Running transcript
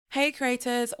Hey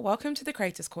creators, welcome to the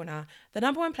Creators Corner, the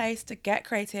number one place to get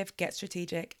creative, get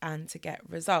strategic, and to get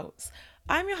results.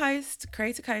 I'm your host,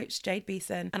 creator coach Jade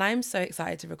Beeson, and I'm so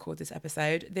excited to record this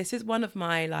episode. This is one of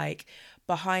my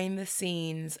behind the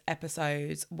scenes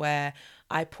episodes where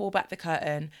I pull back the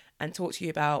curtain and talk to you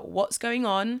about what's going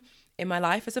on in my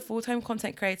life as a full-time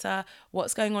content creator,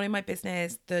 what's going on in my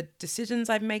business, the decisions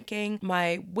I'm making,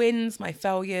 my wins, my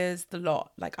failures, the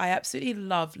lot. I absolutely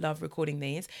love recording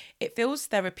these. It feels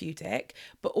therapeutic,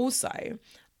 but also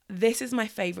this is my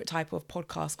favorite type of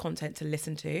podcast content to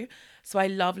listen to. So I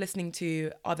love listening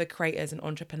to other creators and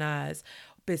entrepreneurs,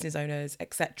 business owners,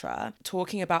 etc.,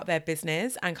 talking about their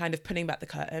business and kind of pulling back the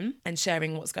curtain and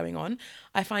sharing what's going on.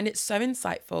 I find it so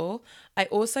insightful. I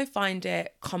also find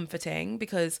it comforting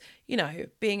because,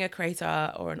 being a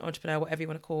creator or an entrepreneur, whatever you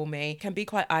want to call me, can be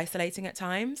quite isolating at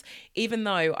times. Even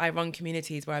though I run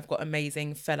communities where I've got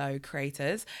amazing fellow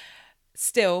creators,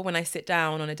 still, when I sit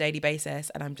down on a daily basis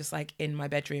and I'm just in my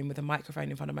bedroom with a microphone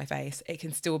in front of my face, it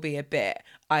can still be a bit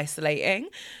isolating.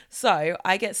 So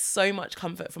I get so much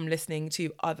comfort from listening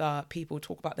to other people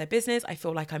talk about their business. I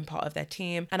feel like I'm part of their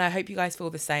team. And I hope you guys feel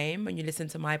the same when you listen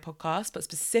to my podcast, but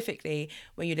specifically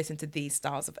when you listen to these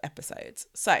styles of episodes.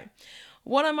 So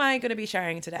what am I going to be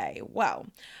sharing today? Well,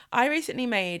 I recently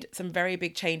made some very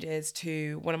big changes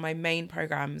to one of my main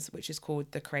programs, which is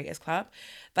called the Creators Club.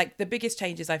 The biggest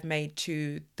changes I've made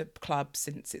to the club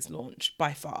since its launch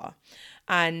by far.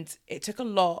 And it took a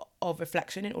lot of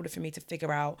reflection in order for me to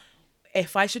figure out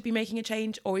if I should be making a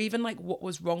change or even what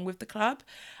was wrong with the club.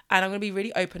 And I'm going to be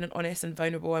really open and honest and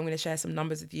vulnerable. I'm going to share some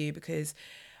numbers with you because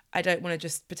I don't want to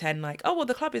just pretend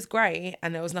the club is great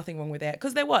and there was nothing wrong with it,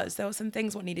 because there was some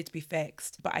things what needed to be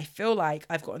fixed, but I feel like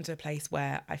I've gotten to a place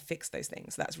where I fixed those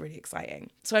things. So that's really exciting.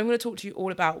 So I'm going to talk to you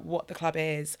all about what the club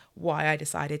is, why I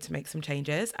decided to make some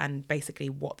changes, and basically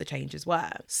what the changes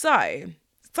were. So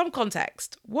some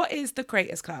context. What is the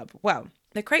Creators Club? Well,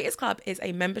 the Creators Club is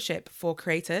a membership for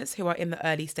creators who are in the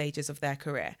early stages of their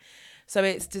career. So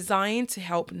it's designed to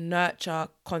help nurture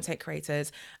content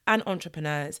creators and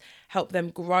entrepreneurs, help them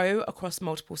grow across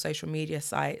multiple social media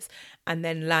sites, and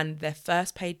then land their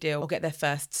first paid deal or get their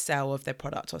first sale of their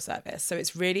product or service. So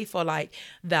it's really for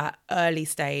that early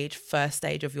stage, first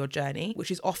stage of your journey,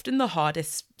 which is often the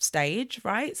hardest stage,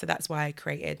 right? So that's why I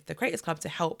created the Creators Club, to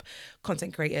help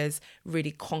content creators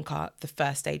really conquer the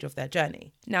first stage of their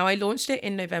journey. Now, I launched it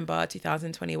in November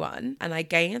 2021 and I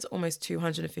gained almost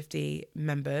 250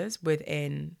 members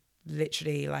within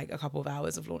literally a couple of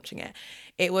hours of launching it.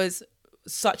 It was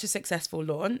such a successful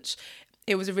launch.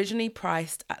 It was originally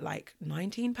priced at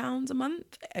 £19 a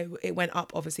month. It went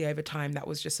up obviously over time. That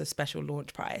was just a special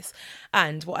launch price.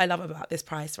 And what I love about this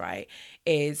price, right,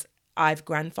 is I've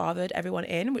grandfathered everyone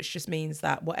in, which just means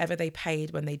that whatever they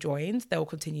paid when they joined, they'll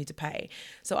continue to pay.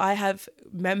 So I have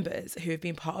members who have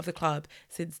been part of the club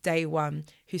since day one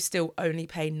who still only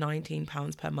pay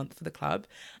 £19 per month for the club.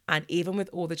 And even with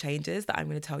all the changes that I'm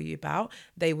going to tell you about,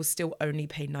 they will still only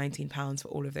pay £19 for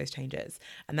all of those changes.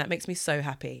 And that makes me so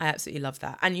happy. I absolutely love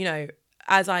that. And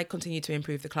as I continue to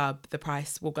improve the club, the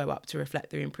price will go up to reflect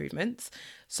the improvements.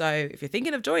 So if you're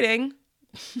thinking of joining,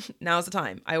 now's the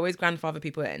time. I always grandfather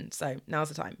people in, so now's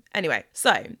the time. Anyway,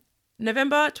 so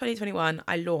November 2021,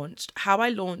 I launched. How I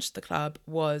launched the club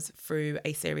was through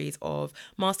a series of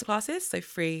masterclasses, so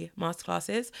free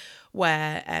masterclasses,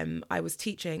 where I was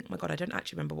teaching. Oh my God, I don't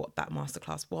actually remember what that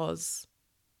masterclass was.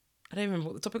 I don't remember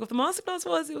what the topic of the masterclass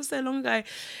was. It was so long ago.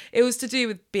 It was to do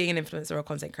with being an influencer or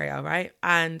content creator, right?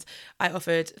 And I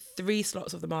offered 3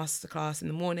 slots of the masterclass in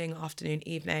the morning, afternoon,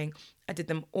 evening. I did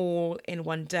them all in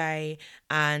one day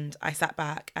and I sat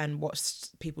back and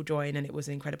watched people join, and it was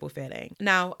an incredible feeling.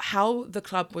 Now, how the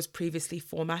club was previously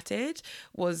formatted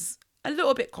was a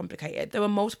little bit complicated. There were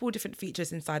multiple different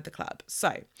features inside the club.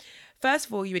 So first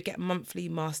of all, you would get monthly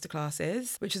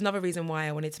masterclasses, which is another reason why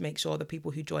I wanted to make sure the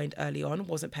people who joined early on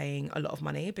wasn't paying a lot of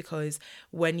money, because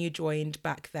when you joined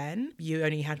back then, you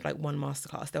only had one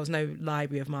masterclass. There was no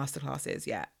library of masterclasses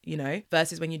yet,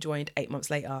 versus when you joined 8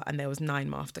 months later and there was 9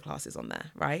 masterclasses on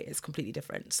there, right? It's completely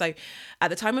different. So at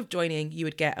the time of joining, you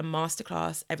would get a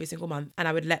masterclass every single month, and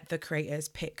I would let the creators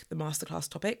pick the masterclass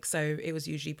topic. So it was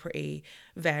usually pretty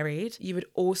varied. You would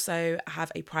also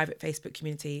have a private Facebook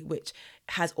community, which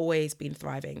has always been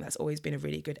thriving. That's always been a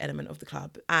really good element of the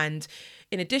club. And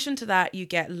in addition to that, you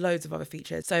get loads of other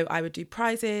features. So I would do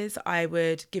prizes. I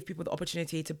would give people the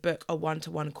opportunity to book a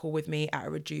one-to-one call with me at a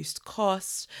reduced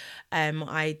cost.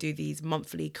 I do these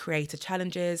monthly creator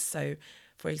challenges. So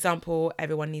For example,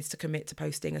 everyone needs to commit to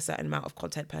posting a certain amount of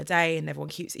content per day and everyone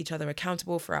keeps each other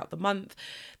accountable throughout the month.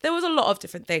 There was a lot of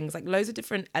different things, like loads of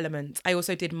different elements. I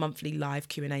also did monthly live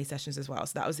Q&A sessions as well.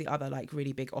 So that was the other like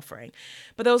really big offering.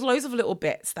 But there was loads of little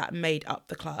bits that made up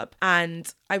the club.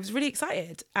 And I was really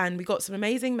excited and we got some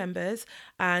amazing members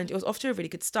and it was off to a really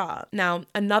good start. Now,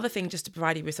 another thing just to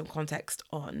provide you with some context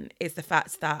on is the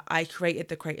fact that I created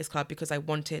the Creators Club because I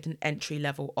wanted an entry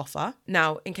level offer.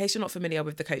 Now, in case you're not familiar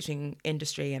with the coaching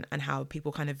industry and how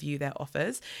people kind of view their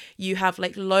offers, you have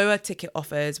like lower ticket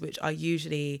offers, which are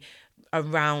usually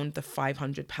around the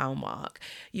 £500 mark.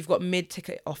 You've got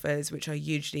mid-ticket offers, which are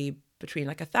usually between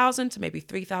like £1,000 to maybe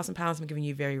 £3,000. I'm giving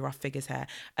you very rough figures here.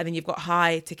 And then you've got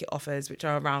high ticket offers, which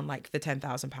are around like the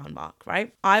 £10,000 mark,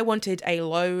 right? I wanted a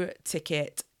low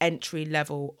ticket entry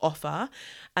level offer.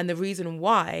 And the reason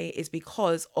why is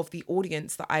because of the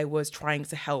audience that I was trying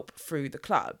to help through the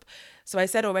club. So I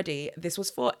said already, this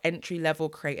was for entry level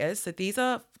creators. So these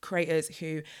are creators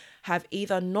who have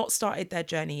either not started their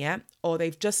journey yet, or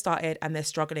they've just started and they're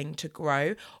struggling to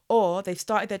grow, or they've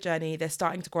started their journey, they're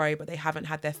starting to grow, but they haven't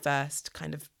had their first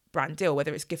kind of brand deal,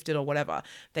 whether it's gifted or whatever.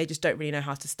 They just don't really know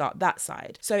how to start that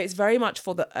side. So it's very much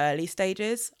for the early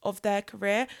stages of their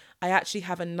career. I actually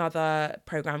have another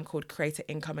program called Creator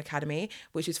Income Academy,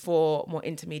 which is for more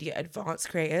intermediate advanced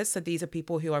creators. So these are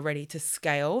people who are ready to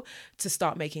scale to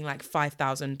start making like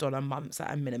 $5,000 months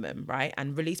at a minimum, right?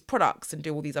 And release products and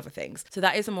do all these other things. So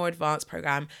that is a more advanced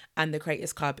program. And the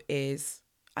Creators Club is,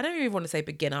 I don't even want to say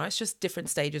beginner, it's just different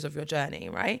stages of your journey,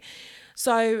 right?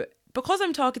 So because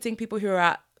I'm targeting people who are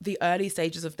at the early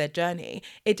stages of their journey,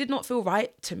 it did not feel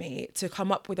right to me to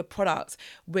come up with a product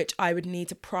which I would need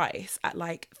to price at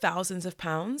like thousands of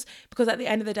pounds, because at the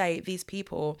end of the day, these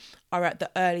people are at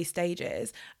the early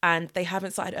stages and they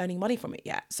haven't started earning money from it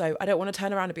yet. So I don't want to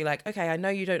turn around and be like, okay, I know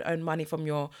you don't earn money from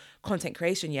your content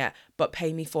creation yet, but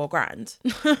pay me $4,000.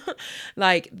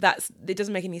 Like it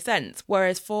doesn't make any sense.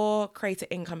 Whereas for Creator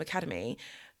Income Academy,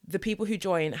 the people who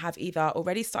join have either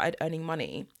already started earning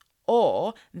money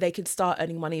or they can start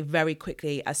earning money very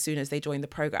quickly as soon as they join the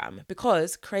program,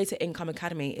 because Creator Income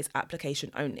Academy is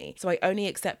application only. So I only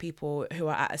accept people who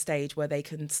are at a stage where they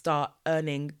can start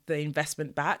earning the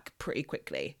investment back pretty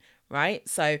quickly, right?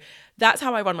 So that's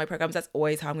how I run my programs. That's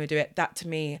always how I'm going to do it. That to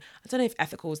me, I don't know if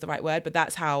ethical is the right word, but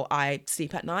that's how I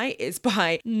sleep at night, is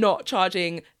by not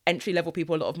charging entry-level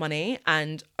people a lot of money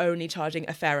and only charging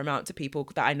a fair amount to people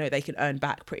that I know they can earn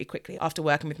back pretty quickly after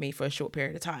working with me for a short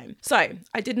period of time. So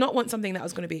I did not want something that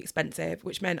was going to be expensive,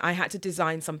 which meant I had to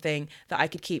design something that I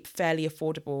could keep fairly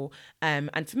affordable. And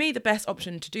for me, the best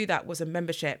option to do that was a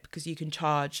membership, because you can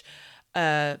charge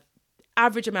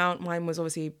average amount. Mine was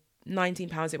obviously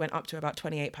 £19. It went up to about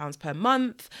 £28 per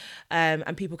month,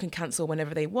 and people can cancel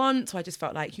whenever they want. So I just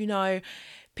felt like,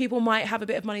 people might have a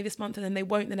bit of money this month and then they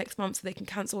won't the next month, so they can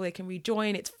cancel, they can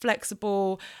rejoin. It's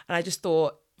flexible. And I just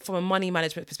thought, from a money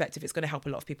management perspective, it's going to help a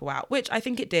lot of people out, which I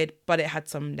think it did, but it had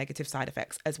some negative side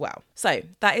effects as well. So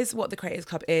that is what the Creators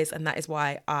Club is, and that is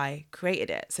why I created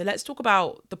it. So let's talk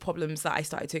about the problems that I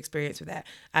started to experience with it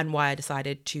and why I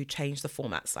decided to change the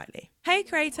format slightly. Hey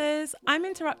creators, I'm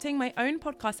interrupting my own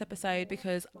podcast episode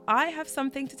because I have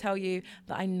something to tell you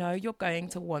that I know you're going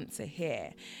to want to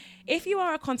hear. If you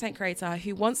are a content creator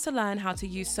who wants to learn how to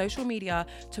use social media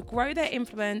to grow their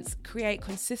influence, create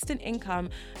consistent income,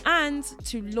 and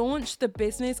to launch the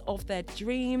business of their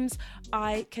dreams,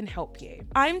 I can help you.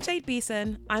 I'm Jade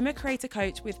Beeson. I'm a creator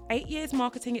coach with 8 years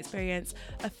marketing experience,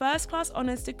 a first-class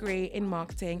honors degree in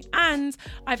marketing, and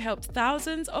I've helped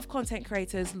thousands of content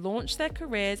creators launch their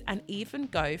careers and even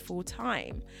go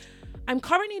full-time. I'm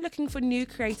currently looking for new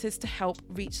creators to help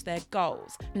reach their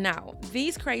goals. Now,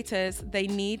 these creators, they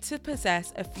need to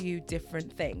possess a few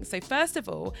different things. So first of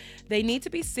all, they need to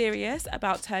be serious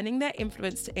about turning their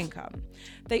influence to income.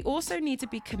 They also need to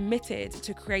be committed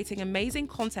to creating amazing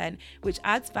content which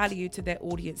adds value to their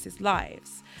audience's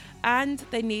lives. And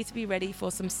they need to be ready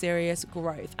for some serious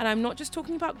growth. And I'm not just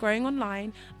talking about growing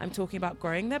online, I'm talking about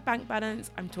growing their bank balance,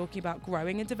 I'm talking about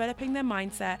growing and developing their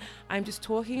mindset, I'm just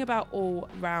talking about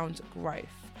all-round growth.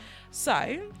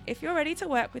 So if you're ready to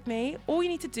work with me, all you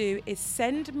need to do is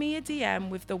send me a DM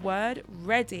with the word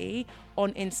ready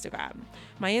on Instagram.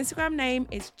 My Instagram name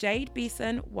is Jade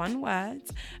Beeson, one word,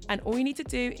 and all you need to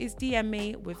do is DM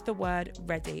me with the word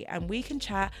ready, and we can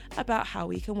chat about how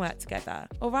we can work together.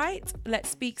 All right, let's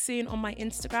speak soon on my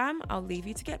Instagram. I'll leave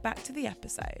you to get back to the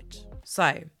episode.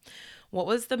 So, what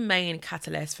was the main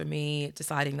catalyst for me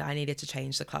deciding that I needed to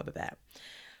change the club a bit?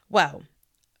 Well,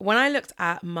 when I looked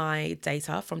at my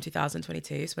data from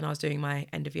 2022, so when I was doing my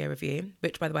end of year review,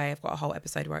 which by the way, I've got a whole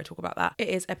episode where I talk about that. It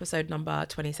is episode number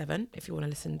 27, if you want to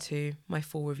listen to my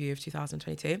full review of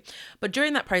 2022. But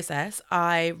during that process,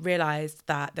 I realized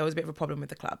that there was a bit of a problem with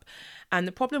the club. And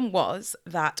the problem was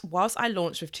that whilst I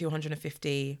launched with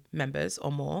 250 members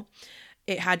or more,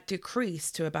 it had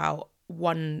decreased to about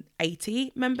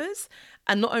 180 members.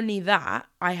 And not only that,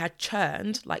 I had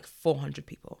churned like 400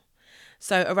 people.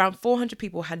 So around 400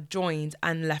 people had joined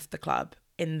and left the club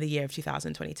in the year of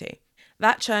 2022.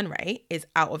 That churn rate is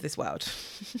out of this world.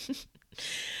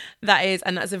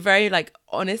 That's a very like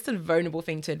honest and vulnerable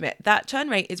thing to admit. That churn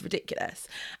rate is ridiculous.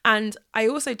 And I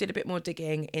also did a bit more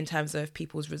digging in terms of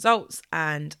people's results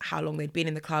and how long they'd been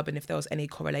in the club and if there was any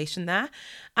correlation there.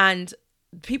 And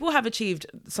people have achieved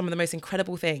some of the most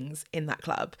incredible things in that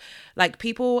club. Like,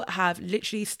 people have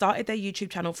literally started their YouTube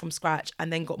channel from scratch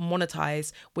and then got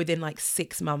monetized within like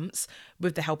 6 months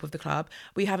with the help of the club.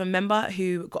 We have a member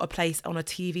who got a place on a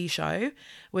TV show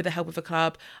with the help of the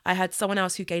club. I had someone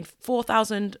else who gained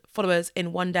 4,000 followers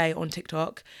in one day on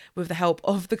TikTok with the help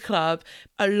of the club.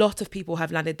 A lot of people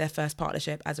have landed their first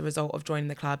partnership as a result of joining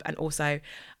the club. And also,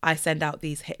 I send out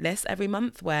these hit lists every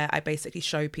month where I basically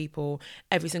show people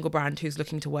every single brand who's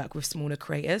looking to work with smaller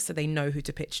creators so they know who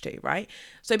to pitch to, right?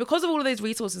 So because of all of those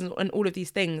resources and all of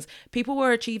these things, people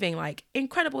were achieving like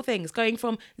incredible things, going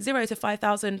from 0 to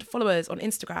 5,000 followers on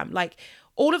Instagram. Like,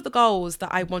 all of the goals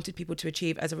that I wanted people to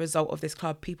achieve as a result of this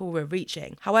club, people were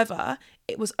reaching. However,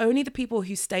 it was only the people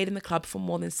who stayed in the club for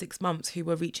more than 6 months who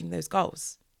were reaching those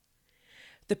goals.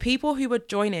 The people who were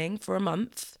joining for a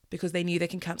month because they knew they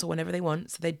can cancel whenever they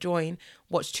want, so they'd join,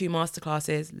 watch 2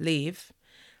 masterclasses, leave.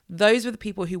 Those were the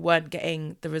people who weren't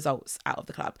getting the results out of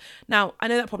the club. Now, I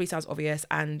know that probably sounds obvious,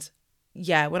 and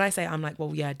yeah, when I say, I'm like,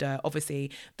 well, yeah, duh,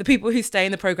 obviously the people who stay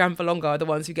in the program for longer are the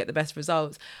ones who get the best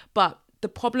results. But the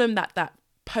problem that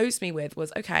posed me with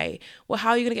was, okay, well,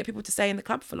 how are you going to get people to stay in the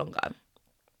club for longer?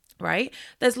 Right?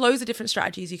 There's loads of different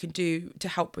strategies you can do to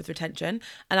help with retention.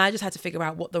 And I just had to figure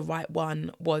out what the right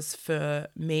one was for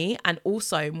me. And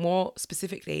also, more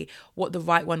specifically, what the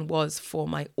right one was for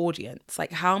my audience.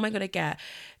 Like, how am I going to get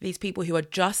these people who are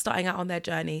just starting out on their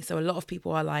journey? So a lot of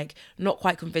people are like, not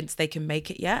quite convinced they can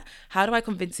make it yet. How do I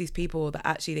convince these people that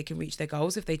actually they can reach their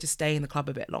goals if they just stay in the club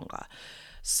a bit longer?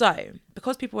 So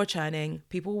because people were churning,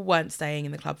 people weren't staying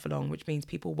in the club for long, which means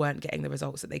people weren't getting the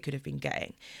results that they could have been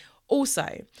getting.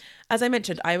 Also, as I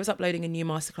mentioned, I was uploading a new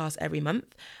masterclass every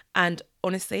month, and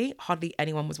honestly, hardly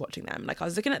anyone was watching them. Like, I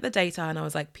was looking at the data and I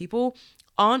was like, people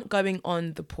aren't going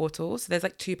on the portal. So there's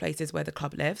like 2 places where the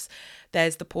club lives.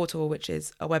 There's the portal, which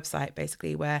is a website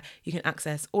basically where you can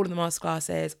access all of the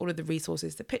masterclasses, all of the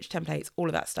resources, the pitch templates, all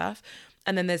of that stuff.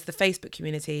 And then there's the Facebook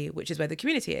community, which is where the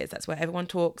community is. That's where everyone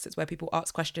talks. It's where people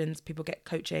ask questions, people get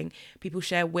coaching, people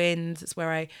share wins. It's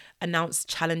where I announce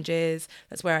challenges.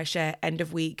 That's where I share end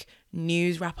of week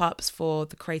news wrap-ups for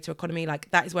the creator economy.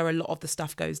 Like, that is where a lot of the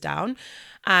stuff goes down.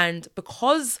 And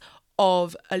because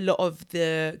of a lot of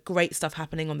the great stuff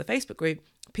happening on the Facebook group,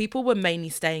 people were mainly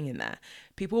staying in there.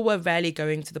 People were rarely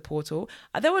going to the portal.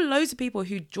 There were loads of people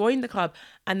who joined the club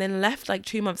and then left like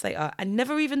 2 months later and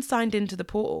never even signed into the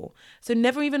portal. So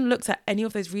never even looked at any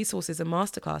of those resources and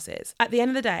masterclasses. At the end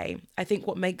of the day, I think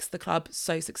what makes the club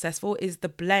so successful is the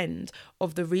blend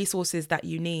of the resources that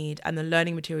you need and the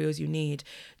learning materials you need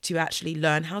to actually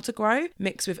learn how to grow,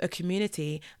 mixed with a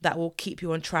community that will keep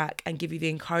you on track and give you the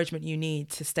encouragement you need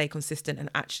to stay consistent and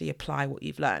actually apply what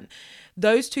you've learned.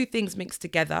 Those 2 things mixed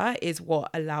together is what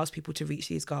allows people to reach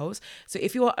these goals. So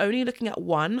if you are only looking at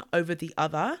one over the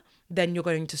other, then you're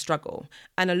going to struggle.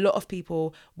 And a lot of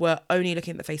people were only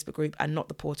looking at the Facebook group and not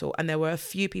the portal. And there were a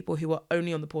few people who were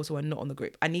only on the portal and not on the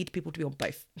group. I need people to be on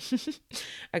both.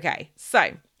 Okay,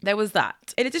 so there was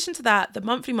that. In addition to that, the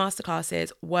monthly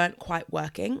masterclasses weren't quite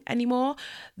working anymore.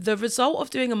 The result of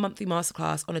doing a monthly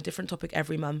masterclass on a different topic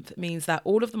every month means that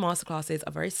all of the masterclasses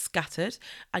are very scattered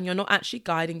and you're not actually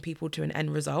guiding people to an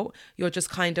end result. You're just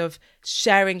kind of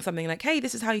sharing something like, hey,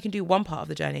 this is how you can do one part of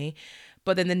the journey.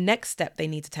 But then the next step they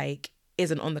need to take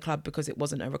isn't on the club because it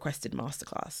wasn't a requested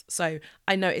masterclass. So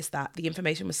I noticed that the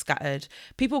information was scattered.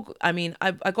 People, I mean,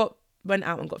 I went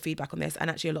out and got feedback on this, and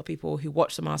actually a lot of people who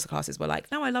watched the masterclasses were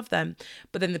like, no, I love them.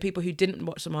 But then the people who didn't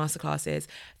watch the masterclasses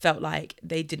felt like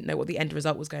they didn't know what the end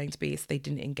result was going to be, so they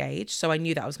didn't engage. So I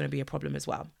knew that was going to be a problem as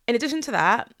well. In addition to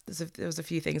that, there was a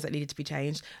few things that needed to be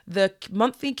changed. The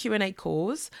monthly Q&A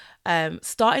calls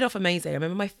started off amazing. I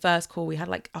remember my first call, we had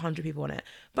like 100 people on it.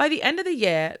 By the end of the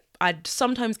year, I'd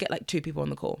sometimes get like 2 people on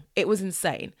the call. It was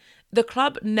insane. The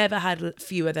club never had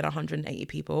fewer than 180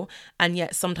 people, and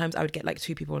yet sometimes I would get like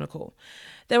 2 people on a call.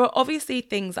 There are obviously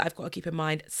things that I've got to keep in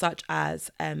mind, such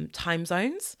as time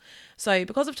zones. So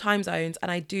because of time zones, and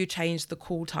I do change the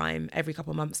call time every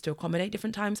couple of months to accommodate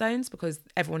different time zones because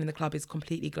everyone in the club is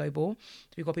completely global.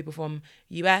 So we've got people from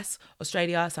US,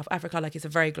 Australia, South Africa, like it's a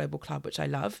very global club, which I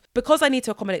love. Because I need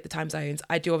to accommodate the time zones,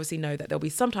 I do obviously know that there'll be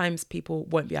sometimes people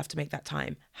won't be able to make that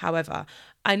time. However,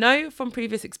 I know from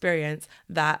previous experience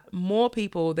that more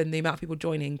people than the amount of people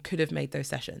joining could have made those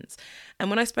sessions. And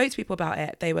when I spoke to people about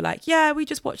it, they were like, yeah, we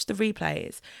just watched the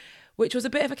replays, which was a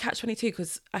bit of a catch-22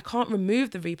 because I can't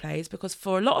remove the replays because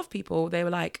for a lot of people, they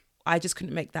were like, I just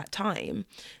couldn't make that time.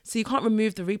 So you can't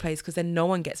remove the replays because then no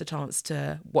one gets a chance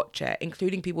to watch it,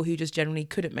 including people who just generally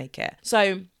couldn't make it.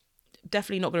 So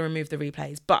definitely not going to remove the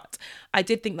replays, but I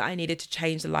did think that I needed to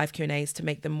change the live Q&As to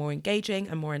make them more engaging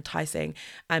and more enticing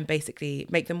and basically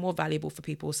make them more valuable for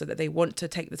people so that they want to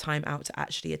take the time out to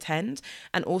actually attend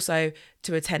and also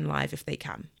to attend live if they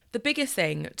can. The biggest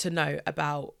thing to note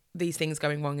about these things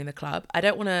going wrong in the club, I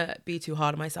don't want to be too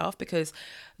hard on myself because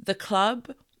the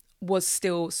club was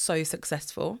still so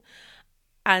successful.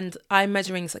 And I'm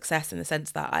measuring success in the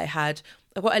sense that I've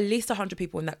got at least 100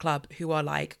 people in that club who are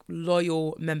like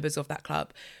loyal members of that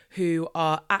club, who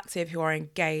are active, who are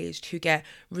engaged, who get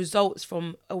results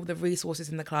from all the resources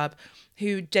in the club,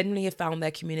 who genuinely have found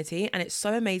their community. And it's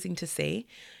so amazing to see,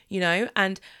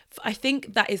 and I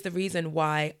think that is the reason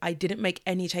why I didn't make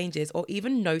any changes or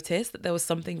even notice that there was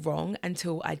something wrong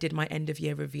until I did my end of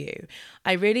year review.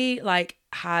 I really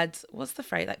had, what's the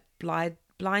phrase,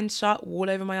 blind shut, wall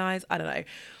over my eyes. I don't know.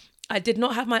 I did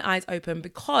not have my eyes open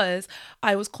because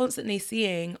I was constantly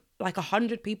seeing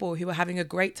 100 people who were having a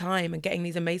great time and getting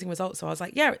these amazing results. So I was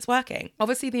like, yeah, it's working.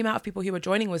 Obviously, the amount of people who were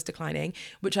joining was declining,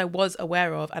 which I was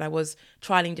aware of, and I was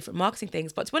trialing different marketing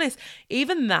things. But to be honest,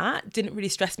 even that didn't really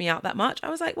stress me out that much. I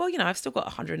was like, well, I've still got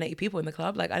 180 people in the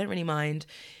club. I don't really mind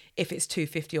if it's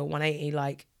 250 or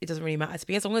 180, it doesn't really matter to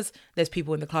me. As long as there's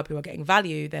people in the club who are getting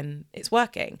value, then it's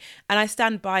working. And I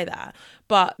stand by that.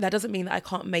 But that doesn't mean that I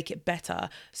can't make it better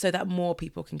so that more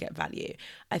people can get value.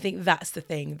 I think that's the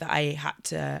thing that I had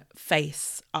to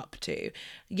face up to.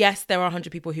 Yes, there are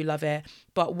 100 people who love it,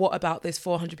 but what about those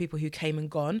 400 people who came and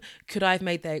gone? Could I have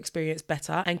made their experience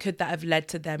better? And could that have led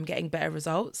to them getting better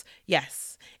results?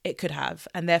 Yes, it could have.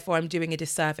 And therefore, I'm doing a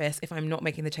disservice if I'm not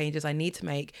making the changes I need to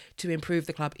make to improve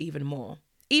the club even more.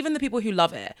 Even the people who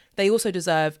love it, they also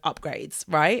deserve upgrades,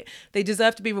 right? They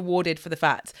deserve to be rewarded for the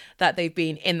fact that they've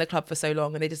been in the club for so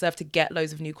long, and they deserve to get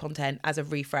loads of new content as a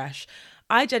refresh.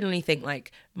 I genuinely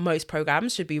think most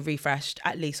programs should be refreshed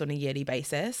at least on a yearly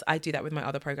basis. I do that with my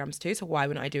other programs too, so why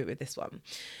wouldn't I do it with this one?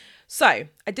 So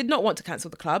I did not want to cancel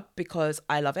the club because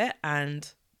I love it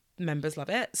and members love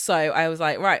it. So I was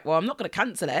like, right, well, I'm not going to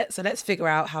cancel it. So let's figure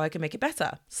out how I can make it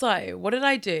better. So what did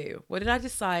I do? What did I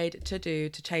decide to do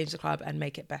to change the club and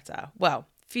make it better? Well,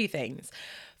 few things.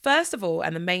 First of all,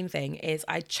 and the main thing is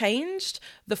I changed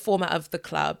the format of the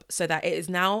club so that it is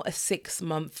now a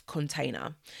 6-month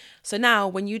container. So now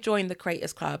when you join the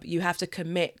Creators Club, you have to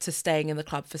commit to staying in the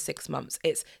club for 6 months.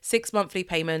 It's 6 monthly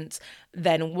payments.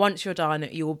 Then once you're done,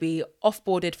 you will be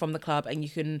offboarded from the club and you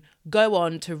can go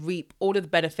on to reap all of the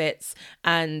benefits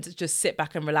and just sit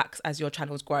back and relax as your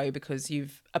channels grow because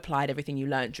you've applied everything you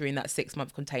learned during that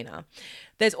 6-month container.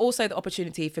 There's also the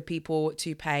opportunity for people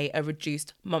to pay a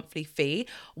reduced monthly fee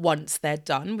once they're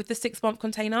done with the 6-month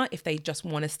container if they just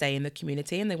want to stay in the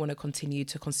community and they want to continue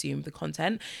to consume the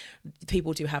content.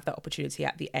 People do have that opportunity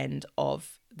at the end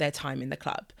of their time in the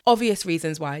club. Obvious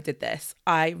reasons why I did this.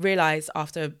 I realized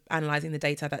after analyzing the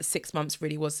data that 6 months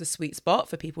really was the sweet spot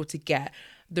for people to get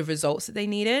the results that they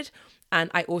needed. And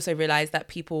I also realized that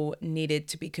people needed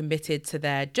to be committed to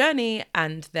their journey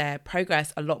and their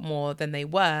progress a lot more than they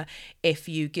were if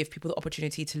you give people the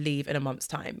opportunity to leave in a month's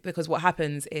time. Because what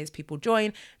happens is people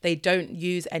join, they don't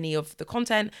use any of the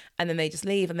content, and then they just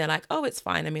leave and they're like, oh, it's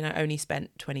fine. I mean, I only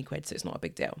spent 20 quid, so it's not a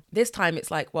big deal. This time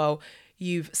it's like, well,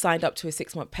 you've signed up to a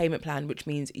 6-month payment plan, which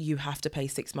means you have to pay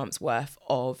 6 months worth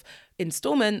of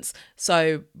installments.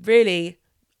 So really,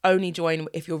 only join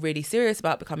if you're really serious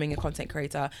about becoming a content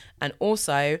creator, and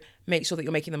also make sure that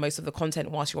you're making the most of the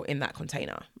content whilst you're in that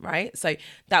container, right? So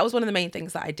that was one of the main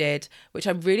things that I did, which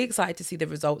I'm really excited to see the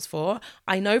results for.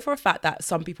 I know for a fact that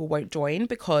some people won't join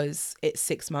because it's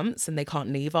 6 months and they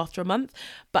can't leave after a month.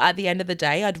 But at the end of the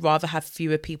day, I'd rather have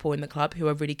fewer people in the club who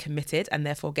are really committed and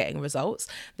therefore getting results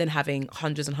than having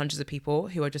hundreds and hundreds of people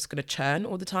who are just going to churn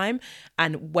all the time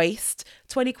and waste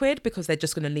 20 quid because they're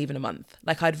just going to leave in a month.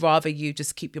 I'd rather you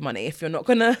just keep your money. If you're not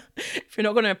going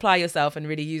to apply yourself and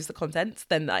really use the content,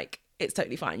 then it's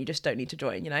totally fine. You just don't need to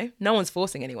join, No one's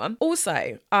forcing anyone.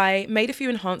 Also, I made a few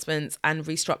enhancements and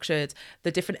restructured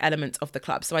the different elements of the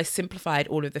club. So I simplified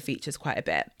all of the features quite a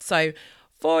bit. So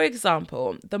for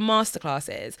example, the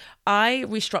masterclasses, I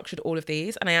restructured all of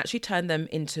these and I actually turned them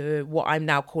into what I'm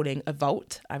now calling a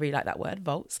vault. I really like that word,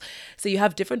 vaults. So you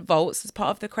have different vaults as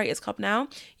part of the Creators Club now.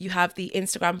 You have the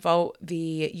Instagram vault,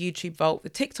 the YouTube vault, the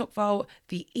TikTok vault,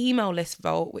 the email list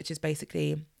vault, which is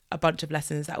basically a bunch of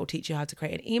lessons that will teach you how to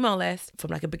create an email list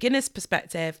from like a beginner's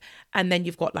perspective. And then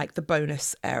you've got like the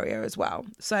bonus area as well.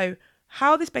 So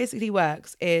how this basically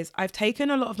works is I've taken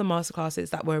a lot of the masterclasses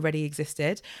that were already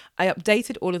existed. I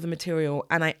updated all of the material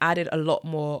and I added a lot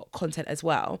more content as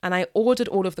well. And I ordered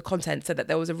all of the content so that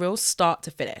there was a real start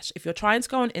to finish. If you're trying to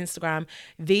go on Instagram,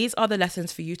 these are the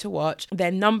lessons for you to watch.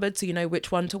 They're numbered so you know which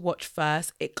one to watch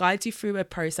first. It guides you through a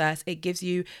process. It gives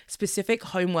you specific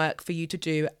homework for you to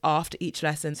do after each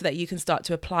lesson so that you can start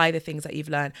to apply the things that you've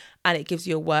learned. And it gives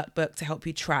you a workbook to help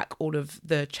you track all of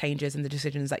the changes and the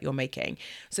decisions that you're making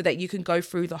so that you can go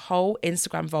through the whole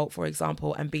Instagram vault, for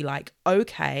example, and be like,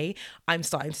 okay, I'm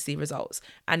starting to see results.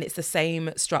 And it's the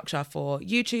same structure for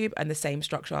YouTube and the same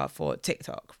structure for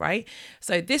TikTok, right?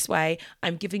 So this way,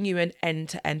 I'm giving you an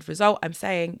end-to-end result. I'm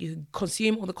saying you can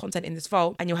consume all the content in this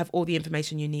vault and you'll have all the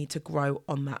information you need to grow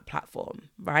on that platform,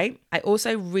 right? I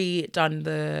also redone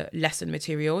the lesson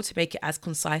material to make it as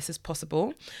concise as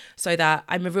possible so that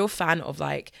I'm a real fan of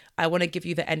like, I want to give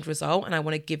you the end result and I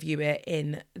want to give you it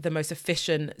in the most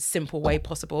efficient, simple way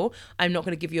possible. I'm not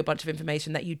going to give you a bunch of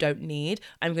information that you don't need.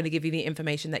 I'm going to give you the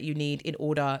information that you need in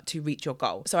order to reach your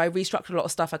goal. So I restructured a lot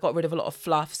of stuff. I got rid of a lot of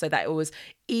fluff so that it was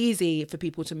easy for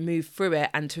people to move through it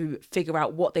and to figure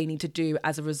out what they need to do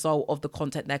as a result of the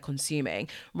content they're consuming,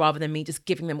 rather than me just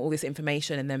giving them all this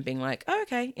information and then being like, oh,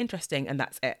 okay, interesting. And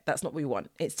that's it. That's not what we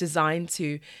want. It's designed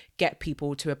to get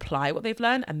people to apply what they've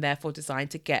learned and therefore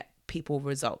designed to get people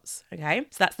results. Okay,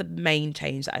 so that's the main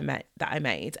change that I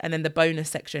made. And then the bonus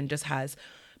section just has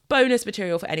bonus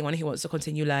material for anyone who wants to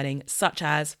continue learning, such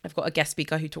as I've got a guest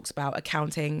speaker who talks about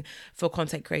accounting for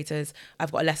content creators.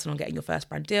 I've got a lesson on getting your first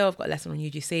brand deal. I've got a lesson on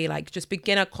UGC, like just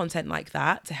beginner content like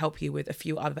that to help you with a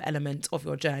few other elements of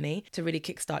your journey to really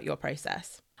kickstart your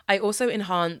process. I also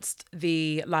enhanced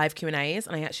the live Q&As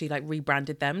and I actually like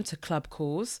rebranded them to club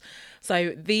calls.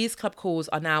 So these club calls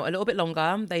are now a little bit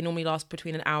longer. They normally last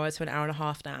between an hour to an hour and a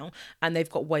half now, and they've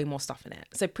got way more stuff in it.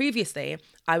 So previously,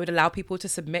 I would allow people to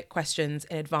submit questions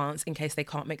in advance in case they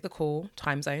can't make the call,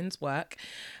 time zones work,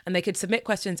 and they could submit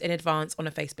questions in advance on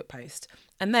a Facebook post.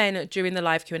 And then during the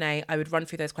live Q&A, I would run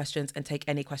through those questions and take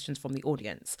any questions from the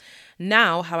audience.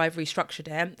 Now, how I've restructured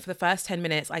it, for the first 10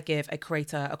 minutes, I give a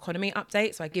creator economy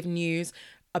update. So I give news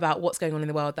about what's going on in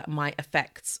the world that might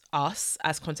affect us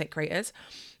as content creators.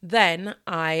 Then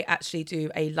I actually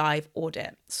do a live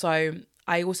audit. So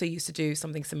I also used to do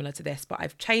something similar to this, but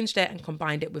I've changed it and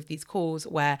combined it with these calls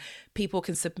where people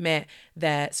can submit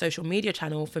their social media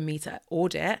channel for me to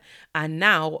audit. And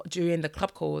now during the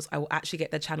club calls, I will actually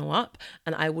get their channel up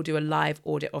and I will do a live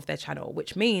audit of their channel,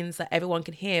 which means that everyone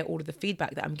can hear all of the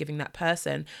feedback that I'm giving that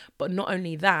person. But not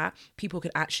only that, people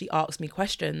can actually ask me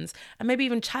questions and maybe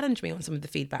even challenge me on some of the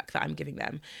feedback that I'm giving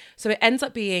them. So it ends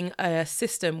up being a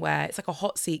system where it's like a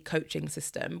hot seat coaching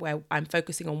system where I'm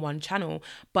focusing on one channel,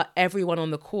 but everyone on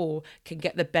the call can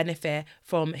get the benefit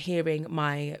from hearing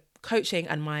my coaching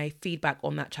and my feedback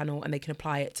on that channel, and they can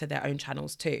apply it to their own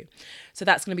channels too. So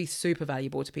that's going to be super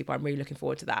valuable to people. I'm really looking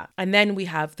forward to that. And then we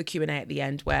have the Q&A at the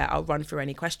end where I'll run through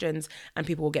any questions and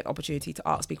people will get the opportunity to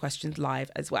ask me questions live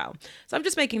as well. So I'm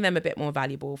just making them a bit more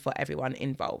valuable for everyone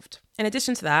involved. In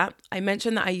addition to that, I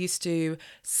mentioned that I used to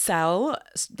sell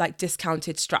like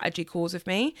discounted strategy calls with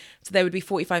me. So they would be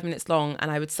 45 minutes long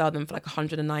and I would sell them for like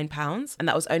 £109, and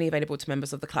that was only available to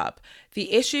members of the club.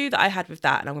 The issue that I had with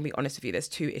that, and I'm going to be honest with you, there's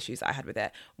two issues that I had with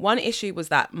it. One issue was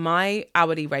that my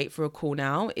hourly rate for a call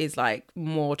now is like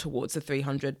more towards the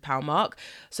 £300 mark.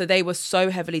 So they were so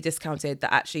heavily discounted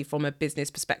that actually from a business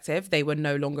perspective, they were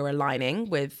no longer aligning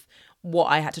with what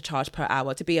I had to charge per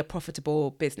hour to be a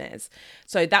profitable business.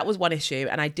 So that was one issue,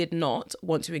 and I did not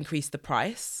want to increase the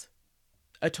price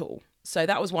at all. So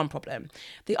that was one problem.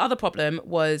 The other problem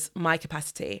was my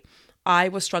capacity. I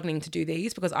was struggling to do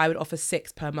these because I would offer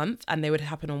 6 per month and they would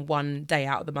happen on one day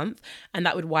out of the month, and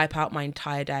that would wipe out my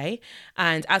entire day.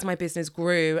 And as my business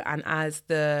grew and as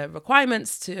the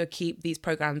requirements to keep these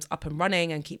programs up and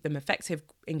running and keep them effective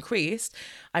increased,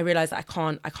 I realized that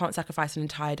I can't sacrifice an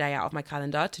entire day out of my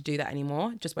calendar to do that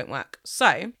anymore. It just won't work.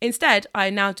 So instead,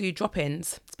 I now do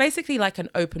drop-ins. It's basically like an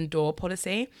open door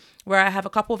policy where I have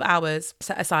a couple of hours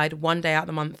set aside one day out of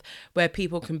the month where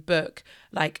people can book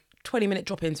like 20-minute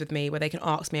drop-ins with me where they can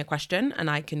ask me a question and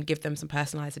I can give them some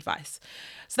personalized advice.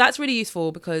 So that's really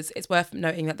useful because it's worth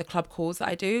noting that the club calls that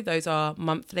I do, those are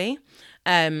monthly.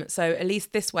 So at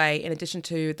least this way, in addition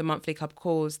to the monthly club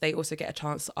calls, they also get a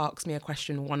chance to ask me a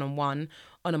question one-on-one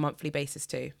on a monthly basis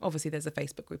too. Obviously, there's a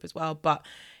Facebook group as well, but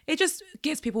it just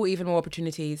gives people even more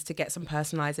opportunities to get some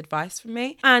personalized advice from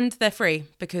me. And they're free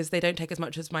because they don't take as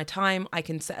much as my time. I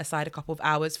can set aside a couple of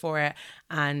hours for it.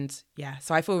 And yeah,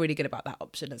 so I feel really good about that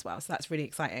option as well. So that's really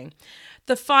exciting.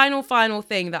 The final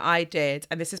thing that I did,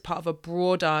 and this is part of a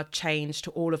broader change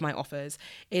to all of my offers,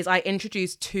 is I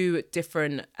introduced 2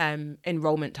 different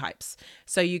enrollment types.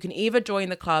 So you can either join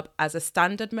the club as a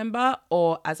standard member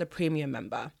or as a premium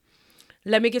member.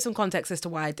 Let me give some context as to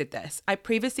why I did this. I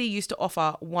previously used to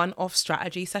offer one-off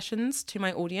strategy sessions to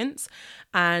my audience,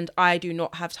 and I do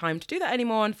not have time to do that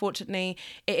anymore, unfortunately.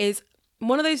 It is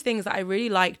one of those things that I really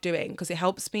like doing because it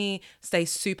helps me stay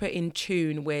super in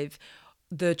tune with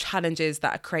the challenges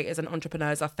that creators and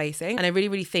entrepreneurs are facing. And I really,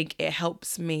 really think it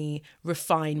helps me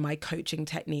refine my coaching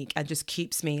technique and just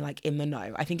keeps me like in the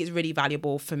know. I think it's really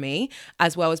valuable for me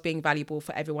as well as being valuable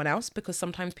for everyone else, because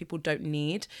sometimes people don't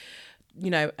need,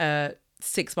 a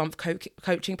 6-month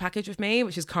coaching package with me,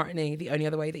 which is currently the only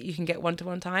other way that you can get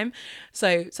one-to-one time.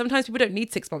 So sometimes people don't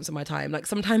need 6 months of my time. Like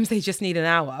sometimes they just need an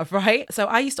hour, right? So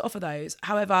I used to offer those.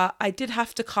 However, I did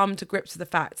have to come to grips with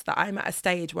the fact that I'm at a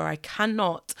stage where I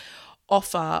cannot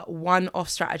offer one-off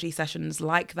strategy sessions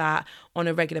like that on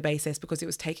a regular basis because it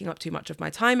was taking up too much of my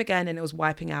time again and it was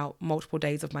wiping out multiple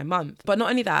days of my month. But not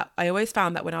only that, I always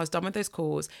found that when I was done with those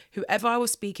calls, whoever I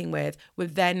was speaking with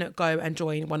would then go and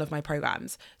join one of my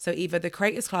programs. So either the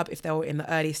Creators Club if they were in the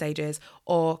early stages,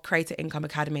 or Creator Income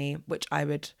Academy, which I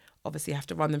would obviously have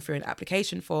to run them through an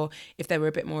application for if they were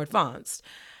a bit more advanced.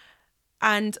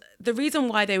 And the reason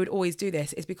why they would always do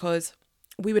this is because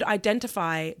we would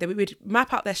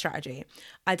map out their strategy,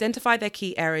 identify their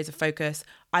key areas of focus.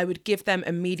 I would give them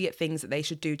immediate things that they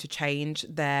should do to change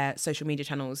their social media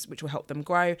channels, which will help them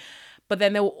grow. But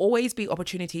then there will always be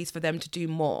opportunities for them to do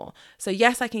more. So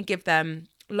yes, I can give them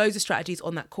loads of strategies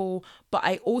on that call, but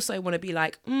I also want to be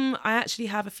like, I actually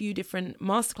have a few different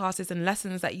masterclasses and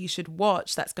lessons that you should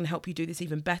watch that's going to help you do this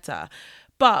even better.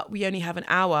 But we only have an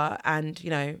hour and,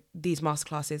 these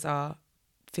masterclasses are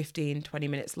 15-20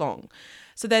 minutes long.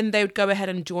 So then they would go ahead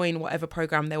and join whatever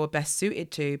program they were best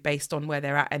suited to based on where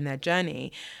they're at in their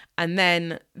journey. And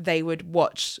then they would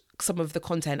watch some of the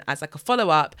content as like a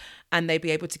follow-up, and they'd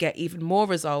be able to get even more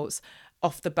results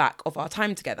off the back of our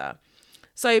time together.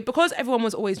 So because everyone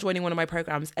was always joining one of my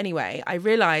programs anyway, I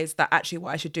realized that actually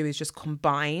what I should do is just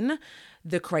combine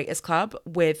the Creators Club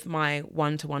with my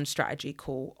one-to-one strategy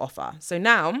call offer. So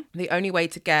now the only way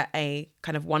to get a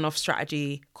kind of one-off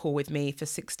strategy call with me for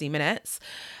 60 minutes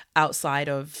outside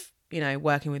of,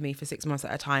 working with me for 6 months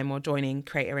at a time or joining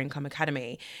Creator Income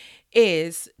Academy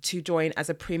is to join as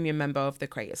a premium member of the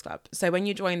Creators Club. So when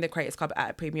you join the Creators Club at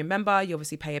a premium member, you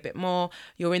obviously pay a bit more.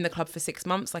 You're in the club for 6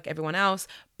 months like everyone else,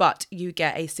 but you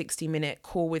get a 60-minute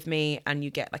call with me and you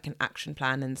get like an action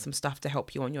plan and some stuff to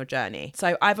help you on your journey.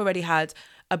 So I've already had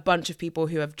a bunch of people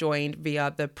who have joined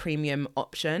via the premium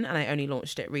option, and I only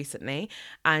launched it recently.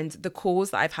 And the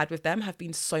calls that I've had with them have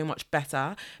been so much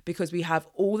better because we have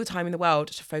all the time in the world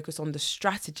to focus on the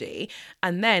strategy.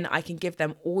 And then I can give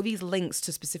them all these links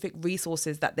to specific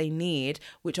resources that they need,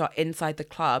 which are inside the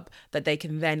club, that they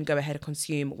can then go ahead and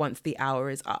consume once the hour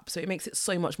is up. So it makes it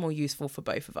so much more useful for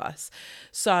both of us.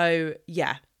 So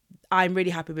yeah, I'm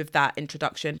really happy with that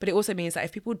introduction. But it also means that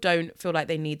if people don't feel like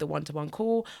they need the one-to-one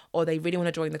call, or they really want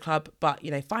to join the club, but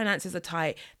finances are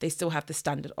tight, they still have the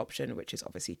standard option, which is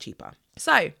obviously cheaper.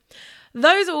 So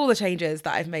those are all the changes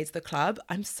that I've made to the club.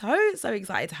 I'm so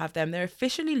excited to have them. They're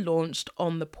officially launched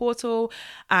on the portal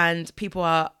and people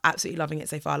are absolutely loving it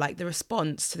so far. Like the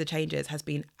response to the changes has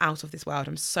been out of this world.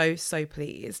 I'm so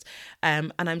pleased.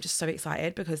 And I'm just so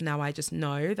excited because now I just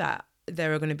know that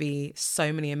there are going to be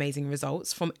so many amazing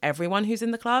results from everyone who's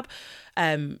in the club,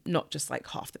 not just like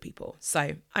half the people.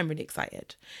 So I'm really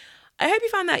excited. I hope you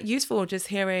found that useful, just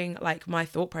hearing like my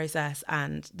thought process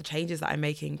and the changes that I'm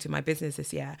making to my business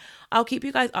this year. I'll keep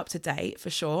you guys up to date for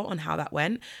sure on how that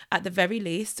went. At the very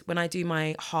least, when I do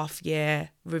my half-year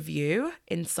review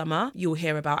in summer, you'll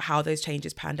hear about how those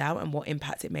changes panned out and what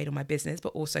impact it made on my business,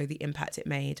 but also the impact it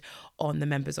made on the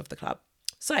members of the club.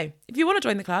 So if you want to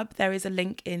join the club, there is a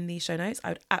link in the show notes. I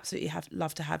would absolutely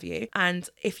love to have you. And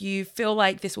if you feel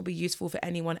like this will be useful for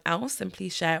anyone else, then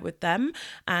please share it with them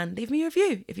and leave me a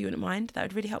review if you wouldn't mind. That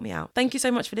would really help me out. Thank you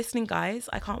so much for listening, guys.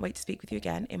 I can't wait to speak with you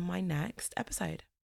again in my next episode.